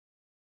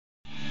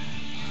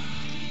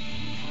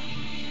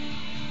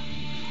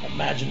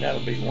imagine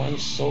that'll be one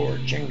sore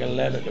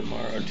chingaletta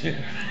tomorrow, too.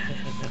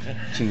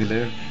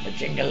 Chingaletta? A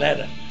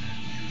chingaletta.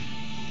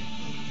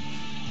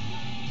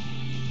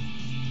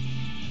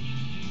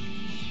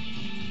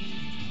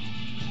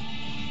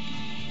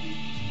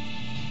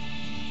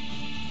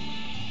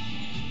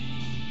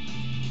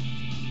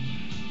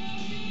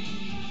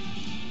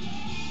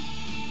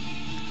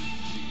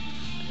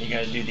 You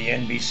gotta do the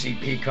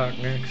NBC Peacock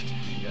next.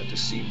 You got the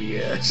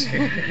CBS.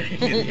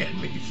 Do the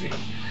NBC.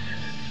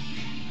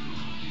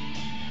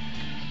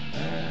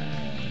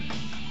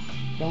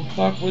 Don't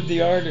fuck with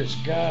the artist,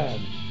 God.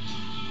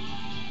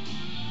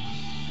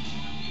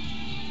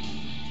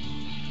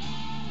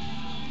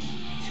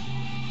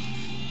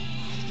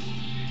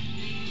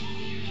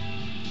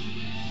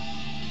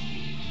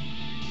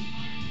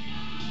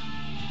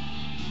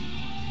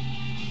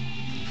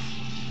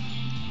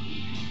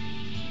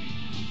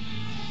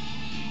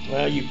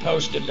 Well, you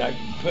posted I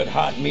put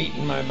hot meat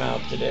in my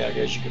mouth today. I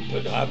guess you could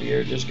put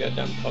Javier just got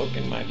done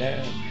poking my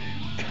dad.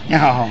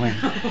 Oh,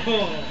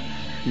 man.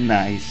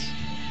 Nice.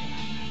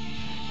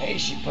 Hey,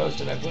 she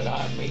posted I put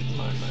hot meat in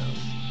my mouth.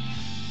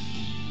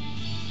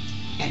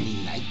 And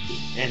he liked it.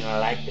 And I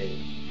liked it.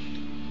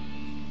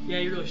 Yeah,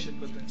 you really should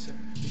put that, sir.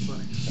 It's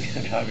funny.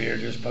 Javier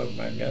just got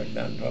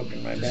done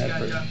poking my Just dad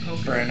got done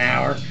poking for an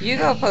hour. You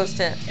go post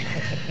it.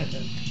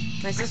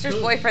 My sister's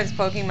boyfriend's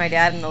poking my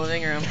dad in the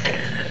living room.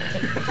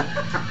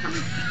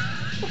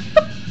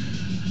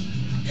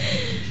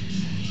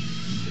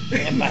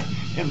 and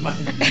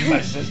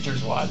my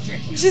sister's watching.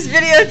 She's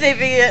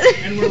videotaping it.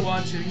 And we're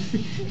watching.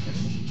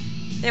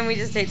 And we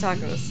just ate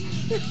tacos.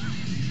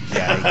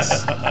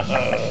 Yikes.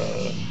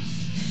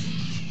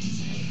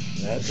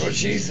 That's what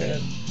she said.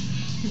 I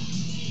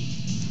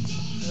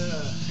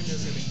know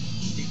it's gonna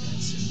eat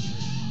that soon.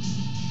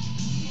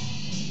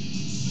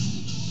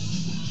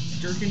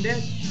 Jerkin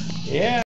dead? Yeah.